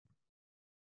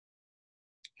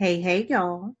Hey,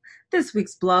 y'all. This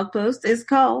week's blog post is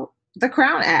called The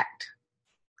Crown Act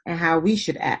and How We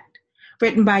Should Act,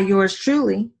 written by yours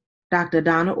truly, Dr.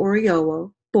 Donna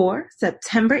Oriolo, for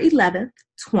September 11th,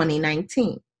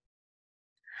 2019.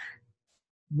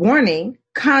 Warning,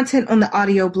 content on the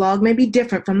audio blog may be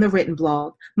different from the written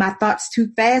blog. My thoughts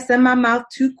too fast and my mouth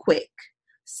too quick.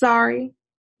 Sorry,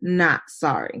 not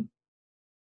sorry.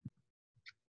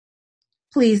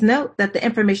 Please note that the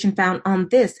information found on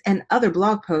this and other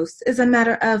blog posts is a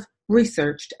matter of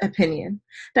researched opinion.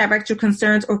 Direct your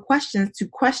concerns or questions to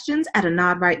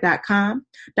questions@anodright.com.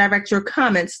 Direct your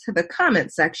comments to the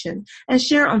comment section and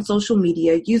share on social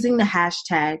media using the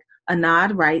hashtag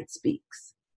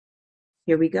AnodRightSpeaks.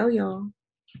 Here we go, y'all.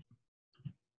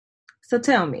 So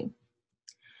tell me,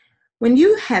 when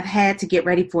you have had to get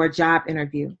ready for a job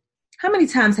interview, how many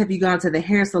times have you gone to the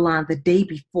hair salon the day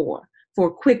before for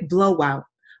a quick blowout,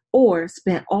 or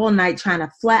spent all night trying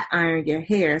to flat iron your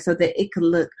hair so that it could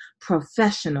look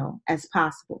professional as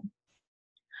possible?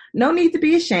 No need to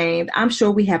be ashamed. I'm sure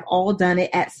we have all done it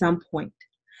at some point.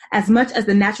 As much as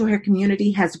the natural hair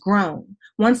community has grown,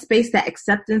 one space that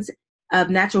acceptance of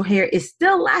natural hair is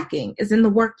still lacking is in the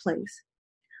workplace.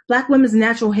 Black women's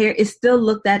natural hair is still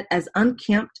looked at as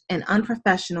unkempt and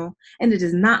unprofessional, and it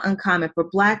is not uncommon for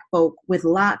Black folk with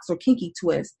locks or kinky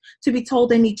twists to be told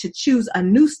they need to choose a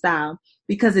new style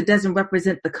because it doesn't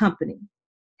represent the company.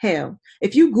 Hell,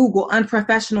 if you Google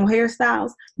unprofessional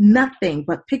hairstyles, nothing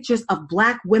but pictures of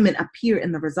Black women appear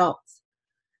in the results.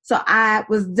 So I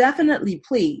was definitely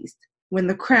pleased when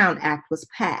the Crown Act was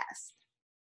passed.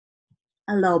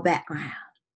 A little background.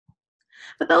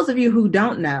 For those of you who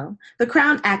don't know, the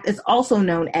Crown Act is also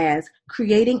known as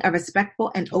Creating a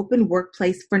Respectful and Open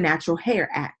Workplace for Natural Hair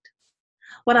Act.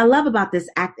 What I love about this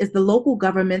act is the local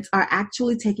governments are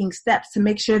actually taking steps to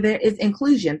make sure there is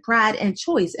inclusion, pride, and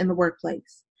choice in the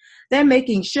workplace. They're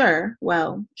making sure,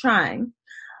 trying,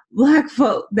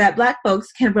 that Black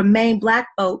folks can remain Black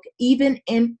folk even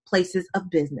in places of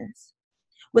business.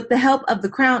 With the help of the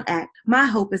Crown Act, my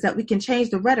hope is that we can change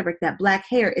the rhetoric that Black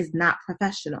hair is not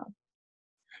professional.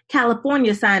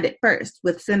 California signed it first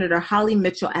with Senator Holly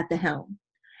Mitchell at the helm.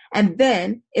 And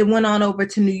then it went on over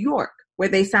to New York, where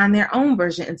they signed their own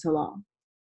version into law.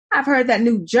 I've heard that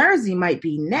New Jersey might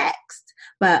be next,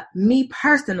 but me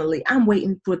personally, I'm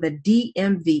waiting for the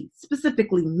DMV,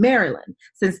 specifically Maryland,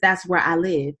 since that's where I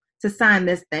live, to sign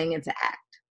this thing into act.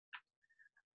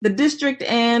 The district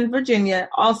and Virginia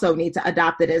also need to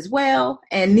adopt it as well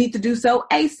and need to do so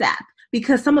ASAP,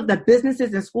 because some of the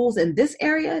businesses and schools in this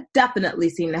area definitely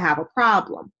seem to have a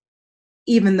problem,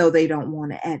 even though they don't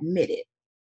want to admit it.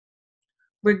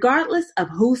 Regardless of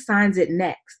who signs it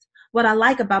next, what I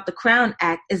like about the Crown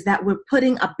Act is that we're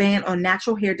putting a ban on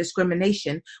natural hair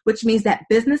discrimination, which means that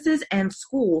businesses and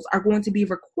schools are going to be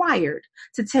required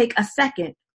to take a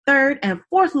second, third, and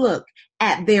fourth look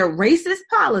at their racist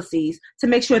policies to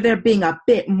make sure they're being a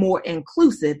bit more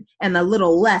inclusive and a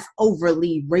little less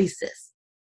overly racist.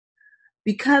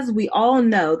 Because we all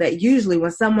know that usually when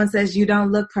someone says you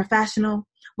don't look professional,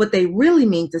 what they really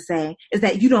mean to say is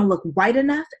that you don't look white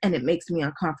enough, and it makes me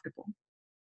uncomfortable.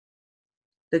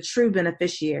 The true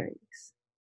beneficiaries.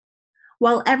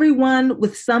 While everyone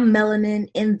with some melanin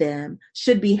in them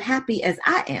should be happy as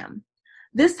I am,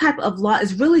 this type of law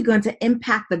is really going to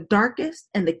impact the darkest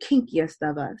and the kinkiest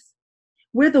of us.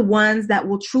 We're the ones that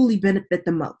will truly benefit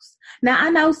the most. Now, I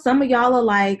know some of y'all are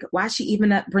like, why is she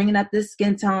even bringing up this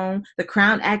skin tone? The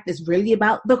Crown Act is really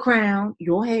about the crown,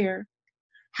 your hair.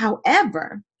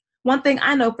 However, one thing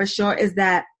I know for sure is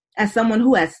that as someone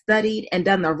who has studied and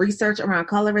done the research around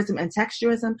colorism and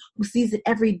texturism, who sees it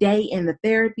every day in the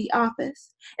therapy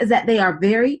office, is that they are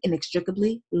very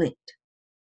inextricably linked.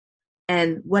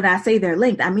 And when I say they're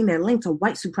linked, I mean they're linked to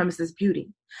white supremacist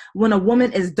beauty. When a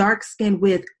woman is dark-skinned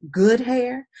with good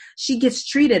hair, she gets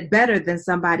treated better than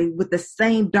somebody with the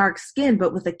same dark skin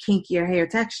but with a kinkier hair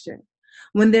texture.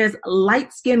 When there's a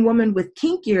light-skinned woman with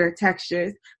kinkier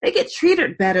textures, they get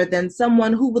treated better than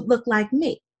someone who would look like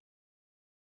me.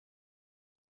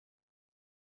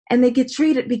 And they get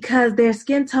treated because their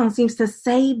skin tone seems to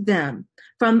save them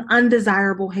from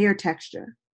undesirable hair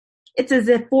texture. It's as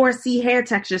if 4C hair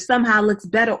texture somehow looks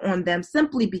better on them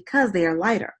simply because they are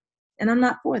lighter. And I'm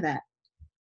not for that.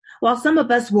 While some of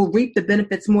us will reap the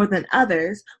benefits more than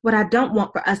others, what I don't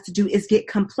want for us to do is get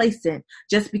complacent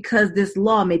just because this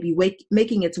law may be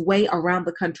making its way around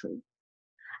the country.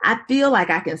 I feel like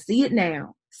I can see it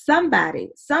now. Somebody,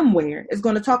 somewhere, is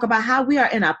going to talk about how we are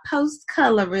in a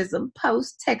post-colorism,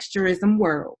 post-texturism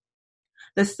world.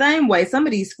 The same way some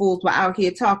of these fools were out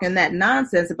here talking that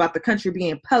nonsense about the country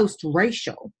being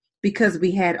post-racial because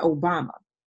we had Obama.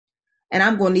 And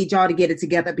I'm going to need y'all to get it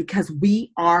together because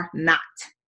we are not.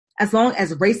 As long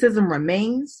as racism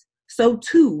remains, so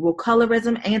too will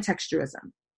colorism and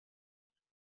texturism.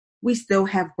 We still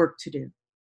have work to do.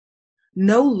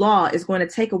 No law is going to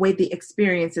take away the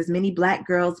experiences many Black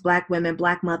girls, Black women,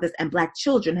 Black mothers, and Black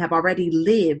children have already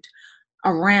lived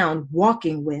around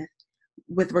walking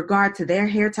with regard to their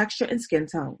hair texture and skin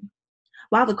tone.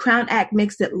 While the Crown Act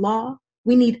makes it law,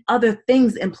 we need other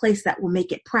things in place that will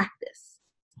make it practice.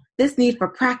 This need for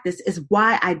practice is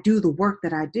why I do the work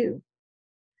that I do.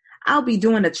 I'll be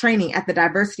doing a training at the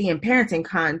Diversity in Parenting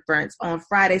Conference on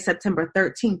Friday, September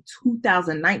 13,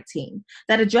 2019,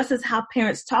 that addresses how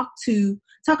parents talk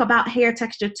about hair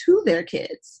texture to their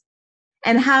kids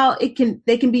and how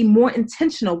they can be more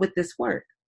intentional with this work.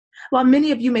 While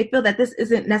many of you may feel that this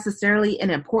isn't necessarily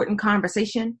an important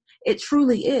conversation, it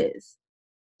truly is.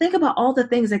 Think about all the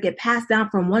things that get passed down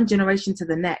from one generation to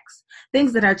the next,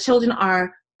 things that our children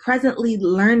are presently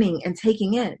learning and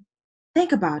taking in.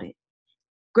 Think about it.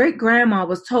 Great-grandma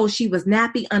was told she was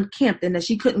nappy, unkempt, and that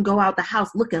she couldn't go out the house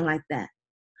looking like that.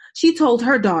 She told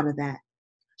her daughter that.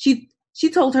 She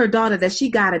told her daughter that she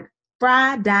got to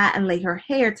fry, dye, and lay her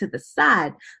hair to the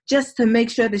side just to make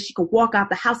sure that she could walk out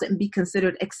the house and be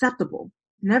considered acceptable,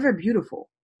 never beautiful.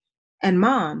 And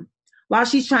mom, while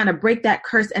she's trying to break that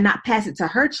curse and not pass it to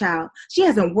her child, she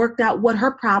hasn't worked out what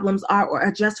her problems are or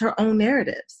adjust her own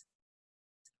narratives.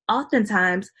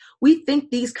 Oftentimes, we think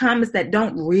these comments that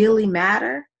don't really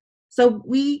matter, so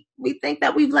we think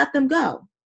that we've let them go,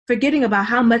 forgetting about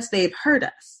how much they've hurt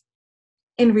us.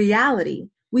 In reality,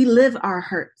 we live our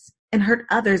hurts and hurt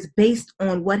others based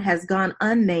on what has gone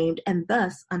unnamed and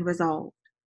thus unresolved.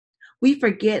 We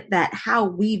forget that how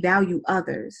we value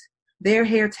others, their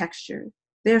hair texture,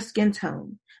 their skin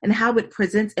tone, and how it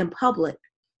presents in public,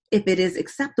 if it is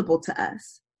acceptable to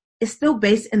us, is still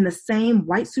based in the same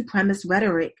white supremacist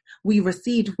rhetoric we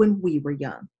received when we were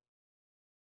young.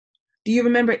 Do you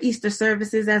remember Easter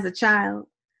services as a child?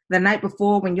 The night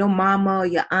before when your mama or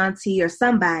your auntie or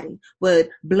somebody would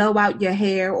blow out your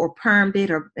hair or permed it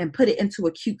and put it into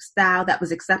a cute style that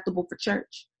was acceptable for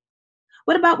church?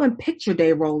 What about when picture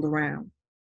day rolled around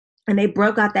and they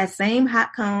broke out that same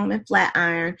hot comb and flat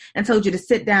iron and told you to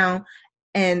sit down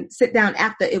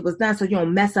after it was done so you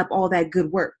don't mess up all that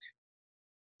good work?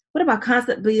 What about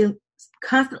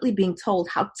constantly being told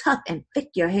how tough and thick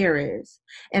your hair is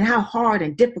and how hard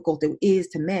and difficult it is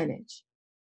to manage?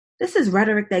 This is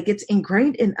rhetoric that gets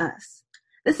ingrained in us.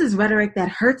 This is rhetoric that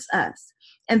hurts us.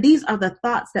 And these are the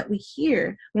thoughts that we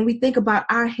hear when we think about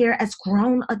our hair as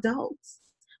grown adults.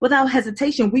 Without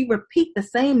hesitation, we repeat the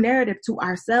same narrative to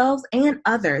ourselves and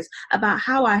others about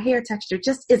how our hair texture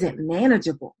just isn't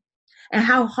manageable and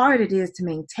how hard it is to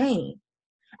maintain.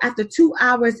 After 2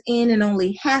 hours in and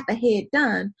only half a head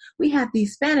done, we have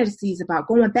these fantasies about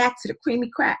going back to the creamy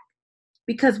crack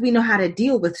because we know how to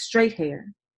deal with straight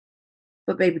hair.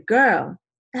 But baby girl,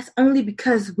 that's only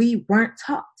because we weren't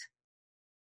taught.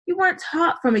 You weren't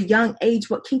taught from a young age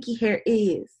what kinky hair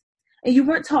is, and you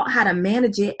weren't taught how to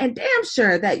manage it, and damn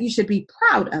sure that you should be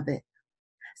proud of it.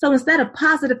 So instead of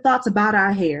positive thoughts about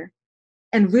our hair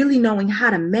and really knowing how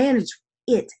to manage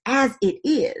it as it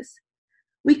is,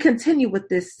 we continue with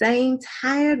this same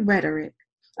tired rhetoric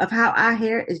of how our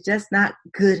hair is just not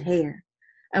good hair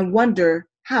and wonder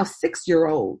how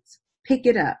 6-year-olds pick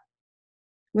it up.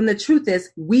 When the truth is,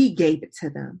 we gave it to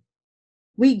them.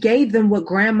 We gave them what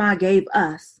grandma gave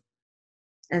us,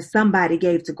 and somebody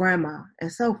gave to grandma,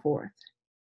 and so forth.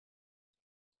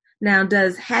 Now,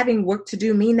 does having work to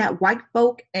do mean that white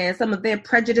folk and some of their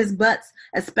prejudiced butts,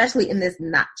 especially in this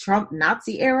not Trump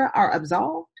Nazi era, are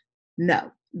absolved?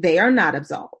 No, they are not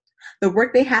absolved. The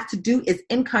work they have to do is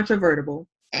incontrovertible.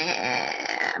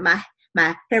 My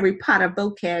Harry Potter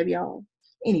vocab, y'all.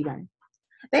 Anyway,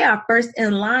 they are first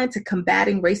in line to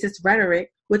combating racist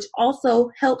rhetoric, which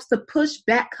also helps to push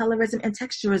back colorism and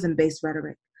texturism-based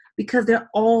rhetoric, because they're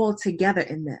all together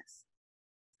in this.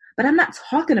 But I'm not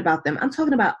talking about them. I'm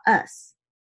talking about us.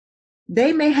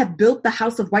 They may have built the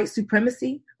house of white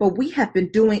supremacy, but we have been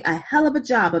doing a hell of a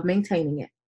job of maintaining it.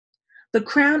 The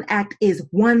Crown Act is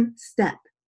one step.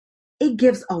 It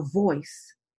gives a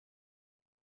voice.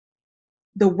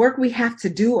 The work we have to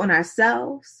do on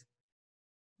ourselves,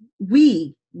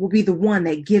 we will be the one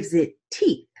that gives it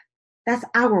teeth. That's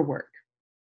our work.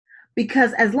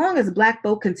 Because as long as Black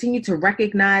folk continue to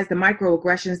recognize the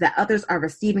microaggressions that others are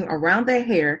receiving around their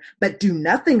hair, but do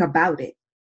nothing about it,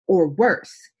 or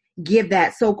worse, give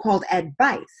that so-called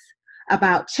advice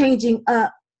about changing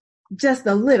up just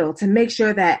a little to make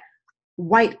sure that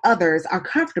white others are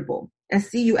comfortable and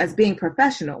see you as being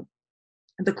professional,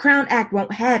 the Crown Act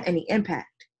won't have any impact.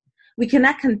 We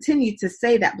cannot continue to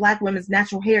say that Black women's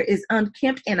natural hair is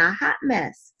unkempt and a hot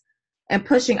mess and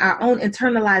pushing our own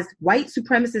internalized white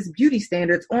supremacist beauty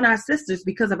standards on our sisters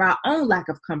because of our own lack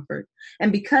of comfort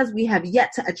and because we have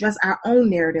yet to address our own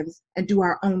narratives and do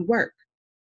our own work.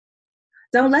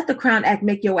 Don't let the Crown Act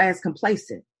make your ass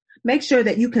complacent. Make sure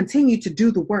that you continue to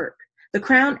do the work. The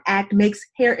Crown Act makes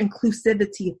hair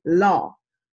inclusivity law,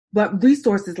 but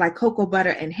resources like cocoa butter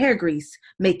and hair grease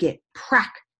make it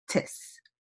practice.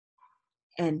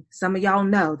 And some of y'all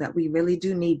know that we really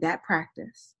do need that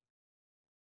practice.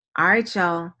 All right,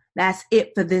 y'all. That's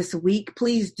it for this week.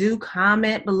 Please do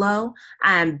comment below.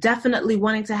 I am definitely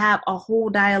wanting to have a whole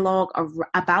dialogue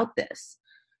about this.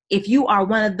 If you are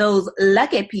one of those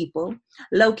lucky people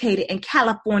located in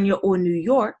California or New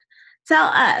York, tell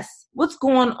us what's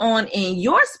going on in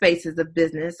your spaces of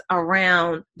business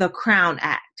around the Crown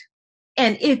Act.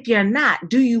 And if you're not,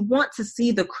 do you want to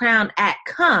see the Crown Act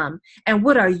come? And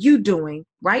what are you doing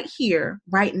right here,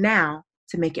 right now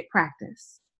to make it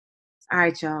practice? All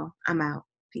right, y'all. I'm out.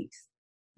 Peace.